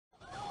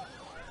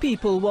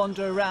People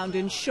wander around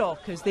in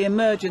shock as the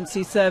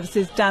emergency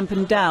services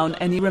dampen down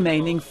any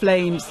remaining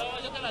flames.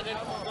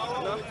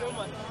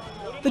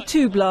 The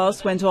two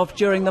blasts went off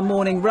during the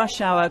morning rush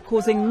hour,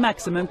 causing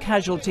maximum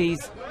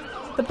casualties.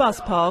 The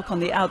bus park on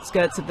the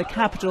outskirts of the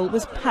capital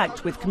was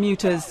packed with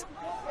commuters.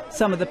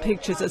 Some of the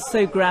pictures are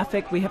so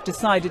graphic we have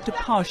decided to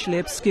partially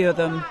obscure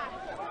them.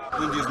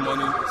 This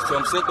morning,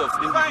 some set of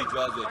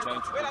individuals were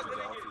trying to go to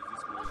the office.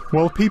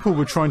 While people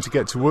were trying to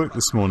get to work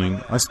this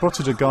morning, I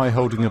spotted a guy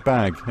holding a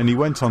bag and he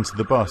went onto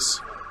the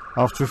bus.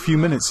 After a few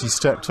minutes he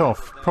stepped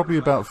off, probably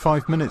about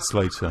 5 minutes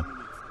later.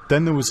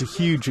 Then there was a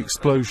huge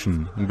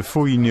explosion and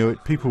before you knew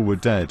it, people were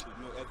dead.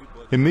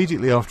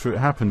 Immediately after it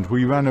happened,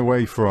 we ran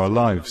away for our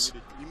lives.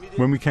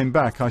 When we came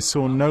back, I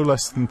saw no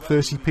less than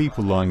 30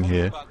 people lying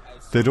here.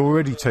 They'd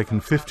already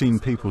taken 15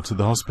 people to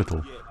the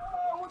hospital.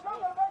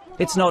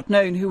 It's not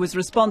known who was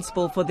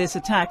responsible for this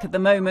attack at the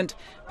moment,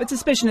 but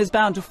suspicion is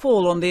bound to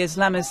fall on the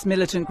Islamist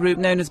militant group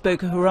known as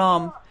Boko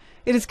Haram.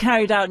 It has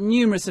carried out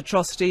numerous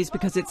atrocities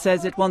because it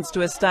says it wants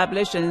to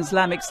establish an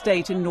Islamic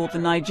state in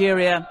northern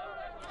Nigeria.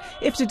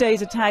 If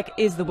today's attack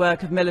is the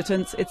work of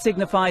militants, it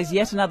signifies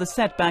yet another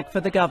setback for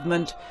the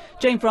government.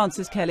 Jane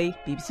Francis Kelly,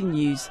 BBC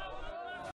News.